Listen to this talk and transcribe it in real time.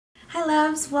Hi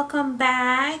loves, welcome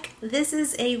back. This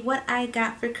is a what I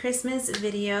got for Christmas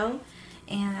video,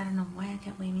 and I don't know why I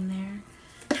kept waving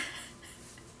there.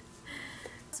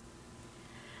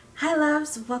 Hi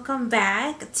loves, welcome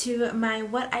back to my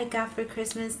what I got for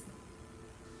Christmas.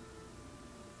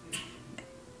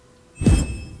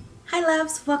 Hi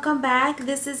loves, welcome back.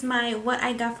 This is my what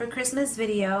I got for Christmas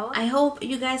video. I hope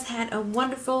you guys had a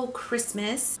wonderful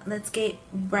Christmas. Let's get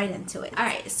right into it.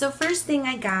 Alright, so first thing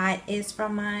I got is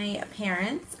from my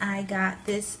parents. I got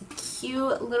this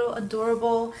cute little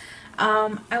adorable,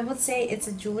 I would say it's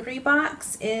a jewelry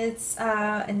box. It's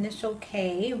initial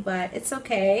K, but it's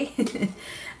okay.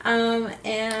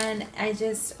 And I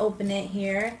just open it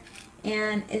here.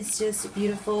 And it's just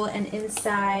beautiful, and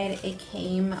inside it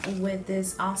came with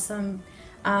this awesome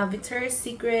Victoria's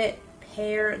Secret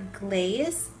pear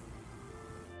glaze.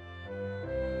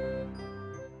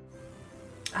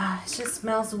 It just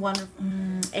smells wonderful.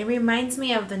 It reminds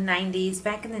me of the 90s.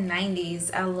 Back in the 90s,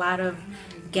 a lot of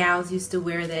gals used to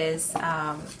wear this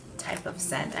type of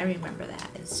scent. I remember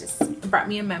that. It's just brought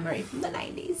me a memory from the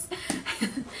 90s.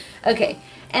 Okay,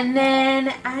 and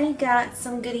then I got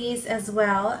some goodies as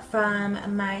well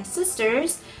from my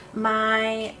sisters.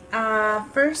 My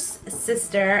first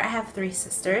sister, I have three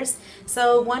sisters,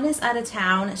 so one is out of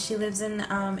town. She lives in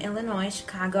Illinois,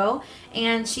 Chicago,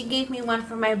 and she gave me one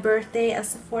for my birthday, a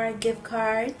Sephora gift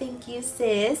card. Thank you,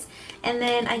 sis. And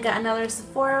then I got another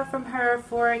Sephora from her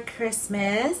for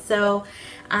Christmas, so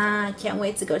can't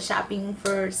wait to go shopping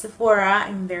for Sephora.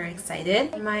 I'm very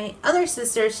excited. My other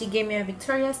sister, she gave me a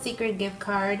Victoria's Secret gift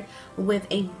card with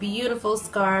a beautiful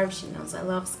scarf. She knows I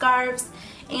love scarves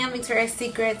and Victoria's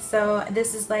Secret, so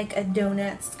this is like a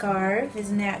donut scarf.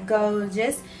 Isn't that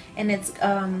gorgeous? And it's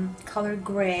color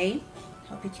gray.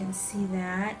 Hope you can see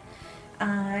that.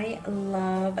 I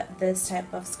love this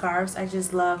type of scarves. I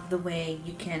just love the way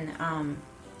you can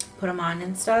put them on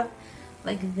and stuff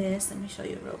like this. Let me show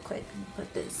you real quick.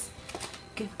 Put this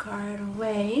gift card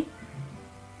away,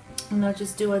 and I'll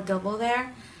just do a double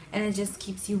there, and it just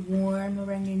keeps you warm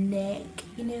around your neck,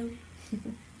 you know.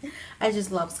 I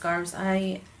just love scarves.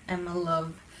 I am a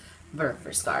lover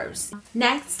for scarves.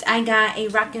 Next, I got a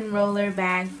rock and roller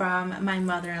bag from my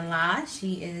mother-in-law.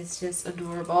 She is just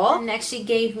adorable. Next, she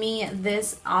gave me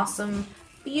this awesome,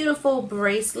 beautiful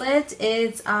bracelet.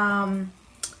 It's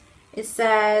it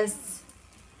says,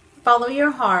 "Follow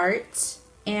your heart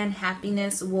and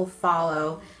happiness will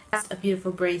follow." That's a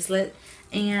beautiful bracelet,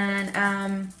 and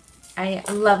I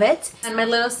love it. And my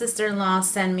little sister-in-law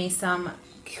sent me some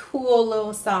cool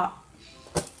little socks.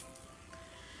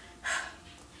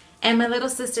 And my little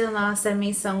sister-in-law sent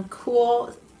me some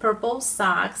cool purple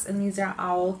socks, and these are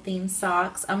owl themed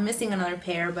socks. I'm missing another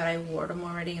pair, but I wore them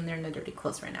already and they're in the dirty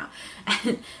clothes right now.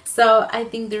 So I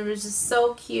think they were just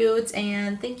so cute,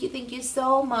 and thank you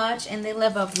so much. And they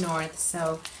live up north,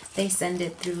 so they send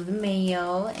it through the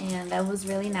mail, and that was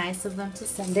really nice of them to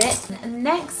send it. And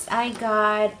next, I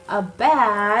got a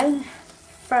bag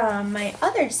from my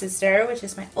other sister, which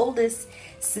is my oldest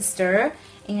sister,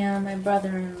 and my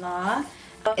brother-in-law.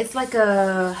 It's like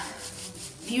a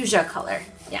fuchsia color.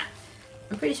 Yeah,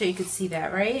 I'm pretty sure you could see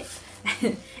that, right?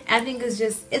 I think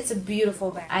it's a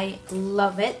beautiful bag. I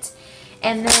love it.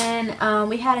 And then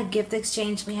we had a gift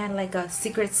exchange. We had like a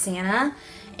Secret Santa,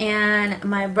 and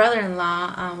my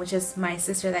brother-in-law, which is my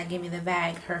sister that gave me the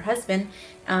bag, her husband,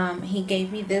 he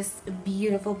gave me this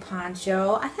beautiful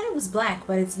poncho. I thought it was black,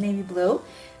 but it's navy blue.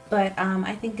 But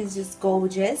I think it's just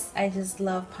gorgeous. I just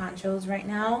love ponchos right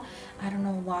now. I don't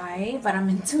know why, but I'm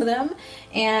into them.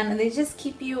 And they just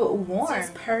keep you warm. It's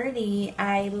just pretty.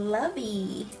 I love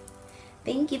it.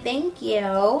 Thank you, thank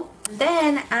you.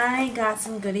 Then I got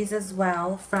some goodies as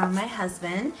well from my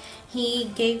husband.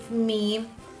 He gave me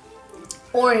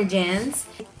Origins.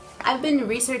 I've been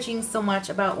researching so much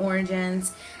about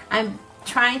Origins. I'm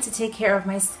trying to take care of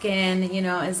my skin, you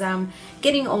know, as I'm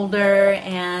getting older,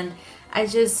 and I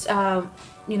just,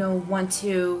 you know, want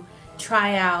to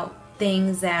try out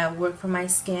things that work for my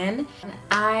skin.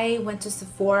 I went to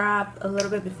Sephora a little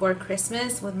bit before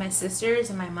Christmas with my sisters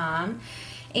and my mom,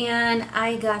 and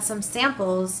I got some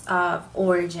samples of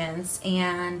Origins,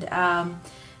 and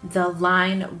the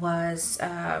line was,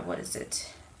 what is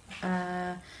it?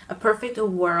 A Perfect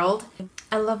World.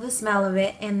 I love the smell of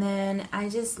it, and then I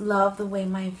just love the way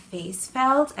my face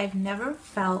felt. I've never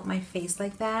felt my face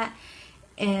like that,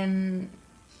 and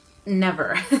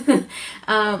never.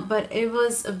 But it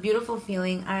was a beautiful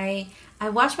feeling. I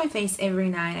wash my face every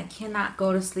night. I cannot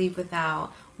go to sleep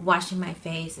without washing my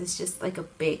face. It's just like a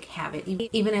big habit.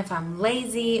 Even if I'm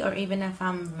lazy, or even if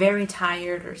I'm very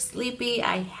tired or sleepy,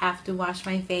 I have to wash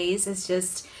my face. It's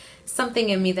just something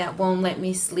in me that won't let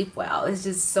me sleep well. It's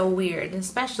just so weird,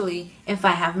 especially if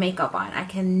I have makeup on. I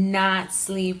cannot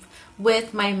sleep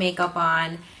with my makeup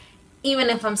on. Even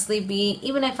if I'm sleepy,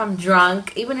 even if I'm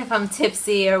drunk, even if I'm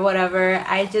tipsy or whatever,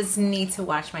 I just need to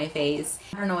wash my face.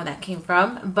 I don't know where that came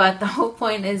from, but the whole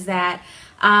point is that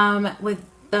with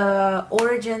the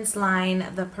Origins line,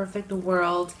 the Perfect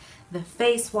World, the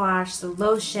face wash, the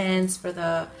lotions for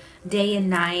the day and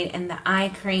night, and the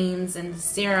eye creams and the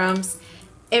serums,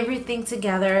 everything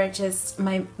together just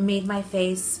made my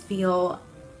face feel,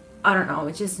 I don't know,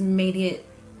 it just made it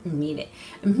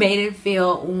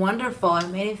feel wonderful. It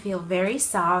made it feel very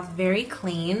soft, very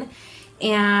clean,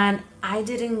 and I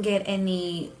didn't get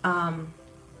any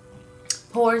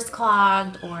pores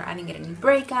clogged, or I didn't get any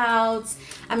breakouts.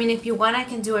 I mean, if you want, I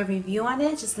can do a review on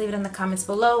it. Just leave it in the comments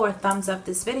below or thumbs up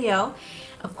this video.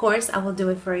 Of course, I will do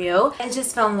it for you. I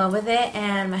just fell in love with it,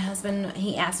 and my husband,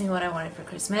 he asked me what I wanted for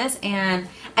Christmas, and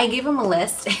I gave him a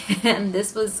list, and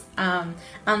this was on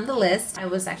the list. I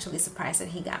was actually surprised that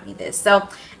he got me this. So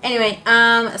anyway,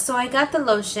 so I got the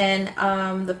lotion,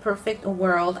 the Perfect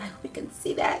World. I hope you can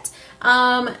see that.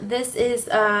 This is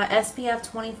SPF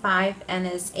 25 and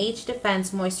is Age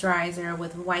Defense Moisturizer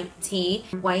with white tea.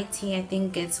 White tea, I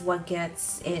think, is what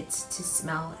gets it to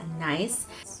smell nice.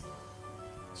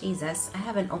 Jesus, I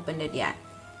haven't opened it yet,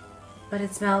 but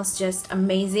it smells just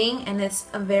amazing, and it's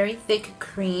a very thick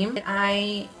cream.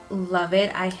 I love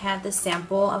it. I had the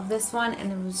sample of this one,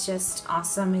 and it was just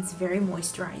awesome. It's very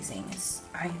moisturizing.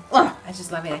 I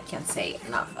just love it. I can't say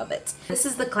enough of it. This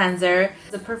is the cleanser,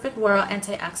 the Perfect World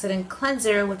Antioxidant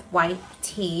Cleanser with white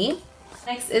tea.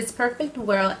 Next is Perfect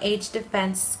World Age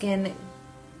Defense Skin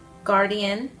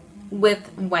Guardian with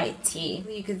white tea.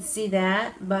 You can see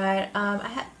that, but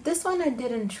this one I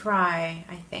didn't try,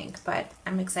 I think, but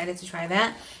I'm excited to try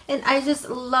that. And I just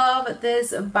love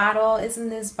this bottle. Isn't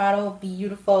this bottle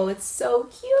beautiful? It's so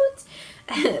cute.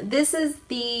 This is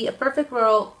the Perfect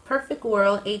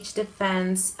World Age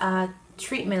Defense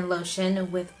treatment lotion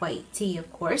with white tea,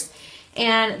 of course.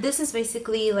 And this is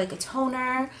basically like a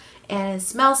toner, and it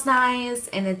smells nice,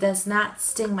 and it does not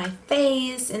sting my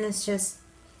face, and it's just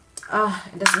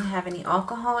it doesn't have any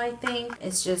alcohol, I think.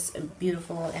 It's just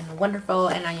beautiful and wonderful,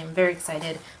 and I am very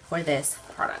excited for this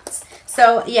product.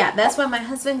 So yeah, that's what my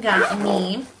husband got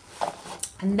me.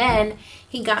 And then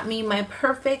he got me my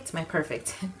perfect,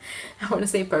 I want to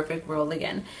say Perfect World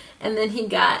again. And then he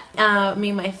got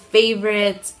me my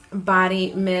favorite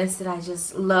body mist that I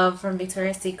just love from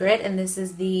Victoria's Secret. And this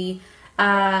is the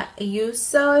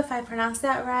Yuso, if I pronounce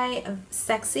that right,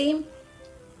 Sexy.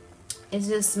 It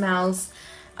just smells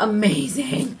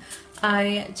amazing.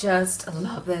 I just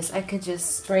love this. I could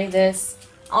just spray this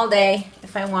all day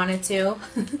if I wanted to.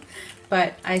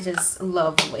 But I just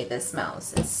love the way this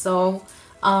smells. It's so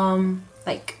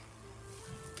like,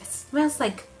 it smells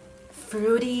like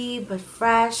fruity but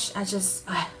fresh. I just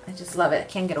love it. I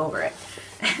can't get over it.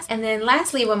 And then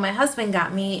lastly, what my husband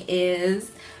got me is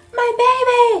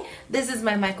my baby. This is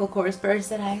my Michael Kors purse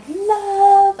that I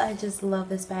love. I just love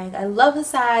this bag. I love the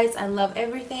size. I love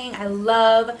everything. I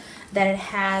love that it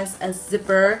has a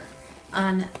zipper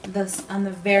on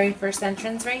the very first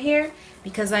entrance right here,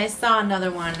 because I saw another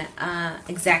one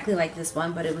exactly like this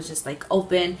one, but it was just like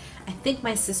open. I think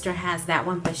my sister has that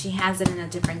one, but she has it in a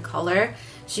different color.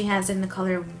 She has it in the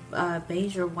color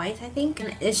beige or white, I think,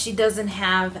 and she doesn't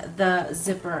have the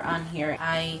zipper on here.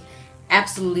 I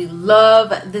absolutely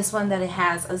love this one, that it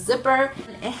has a zipper.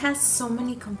 It has so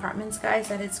many compartments, guys,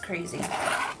 that it's crazy.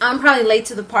 I'm probably late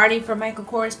to the party for Michael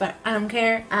Kors, but I don't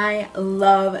care. I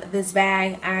love this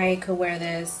bag. I could wear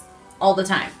this all the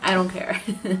time. I don't care.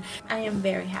 I am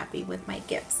very happy with my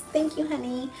gifts. Thank you,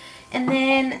 honey. And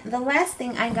then the last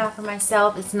thing I got for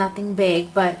myself is nothing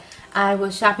big, but I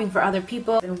was shopping for other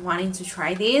people. I've been wanting to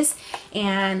try these,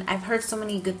 and I've heard so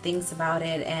many good things about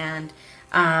it, and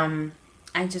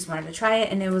I just wanted to try it,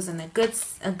 and it was in a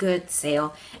good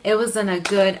sale. It was in a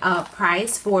good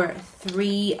price for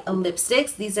 3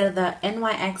 lipsticks. These are the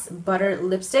NYX Butter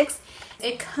lipsticks.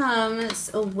 It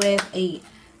comes with a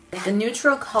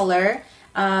neutral color.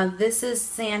 This is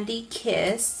Sandy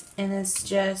Kiss, and it's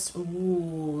just, ooh,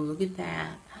 look at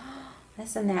that.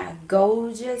 Isn't that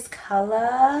gorgeous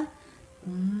color?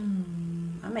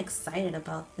 I'm excited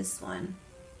about this one.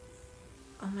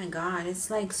 Oh my god, it's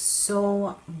like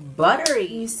so buttery.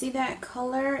 You see that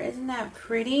color? Isn't that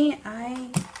pretty?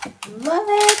 I love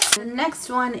it. The next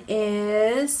one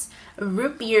is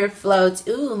root beer floats.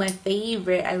 Ooh, my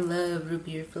favorite. I love root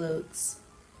beer floats.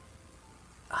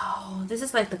 Oh, this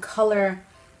is like the color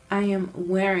I am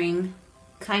wearing.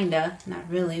 Kinda, not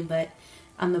really, but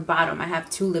on the bottom. I have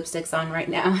 2 lipsticks on right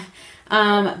now.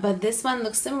 But this one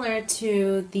looks similar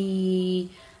to the,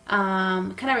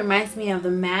 kind of reminds me of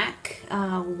the MAC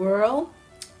Whirl,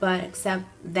 but except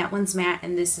that one's matte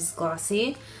and this is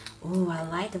glossy. Oh, I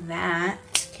like that.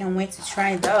 Can't wait to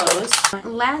try those.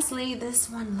 Lastly, this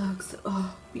one looks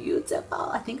beautiful.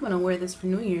 I think I'm gonna wear this for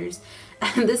New Year's.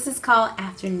 This is called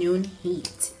Afternoon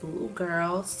Heat. Ooh,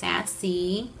 girl,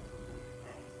 sassy.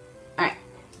 Alright.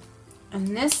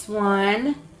 And this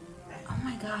one, oh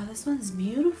my god, this one's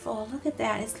beautiful. Look at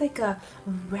that. It's like a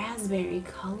raspberry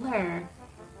color.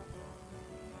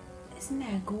 Isn't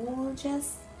that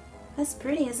gorgeous? That's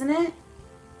pretty, isn't it?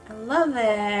 I love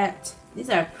it. These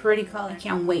are pretty colors. I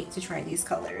can't wait to try these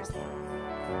colors.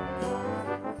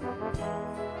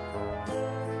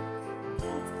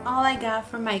 That's all I got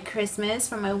for my Christmas,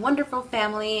 from my wonderful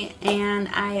family, and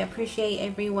I appreciate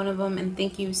every one of them and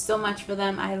thank you so much for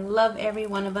them. I love every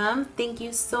one of them. Thank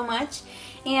you so much.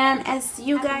 And as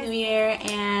you guys, New Year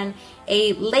and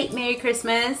a late Merry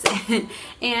Christmas.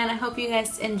 And I hope you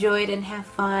guys enjoyed and have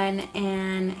fun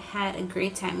and had a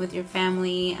great time with your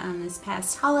family on this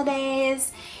past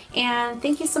holidays. And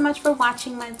thank you so much for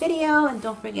watching my video, and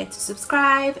don't forget to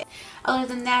subscribe. Other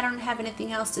than that, I don't have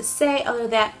anything else to say other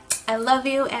than I love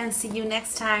you and see you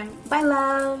next time. Bye,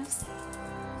 loves.